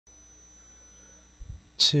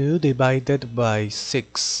2 divided by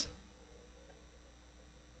 6.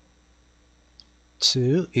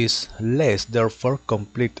 2 is less, therefore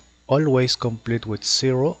complete. Always complete with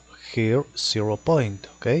 0. Here 0 point,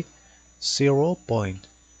 okay? 0 point.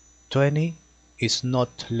 20 is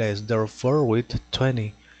not less, therefore with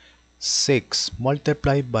 20. 6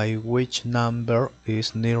 multiplied by which number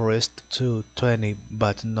is nearest to 20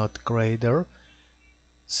 but not greater?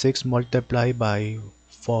 6 multiplied by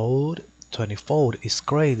 4, 24 is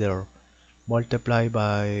greater. Multiply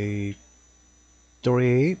by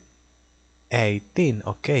 3, 18,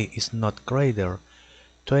 okay, is not greater.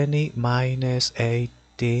 20 minus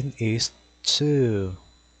 18 is 2.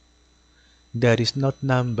 That is not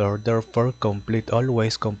number, therefore complete,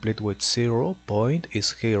 always complete with 0 point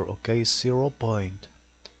is here, okay, 0 point.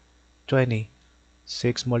 20.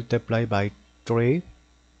 6 multiplied by 3,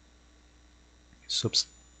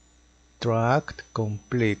 subtract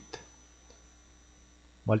complete.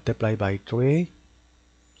 Multiply by 3,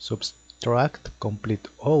 subtract complete.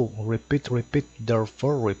 Oh, repeat,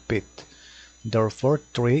 therefore repeat. Therefore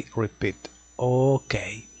 3, repeat.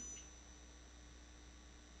 Okay.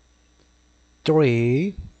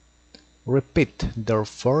 3, repeat.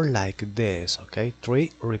 Therefore like this, okay?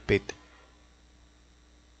 3, repeat.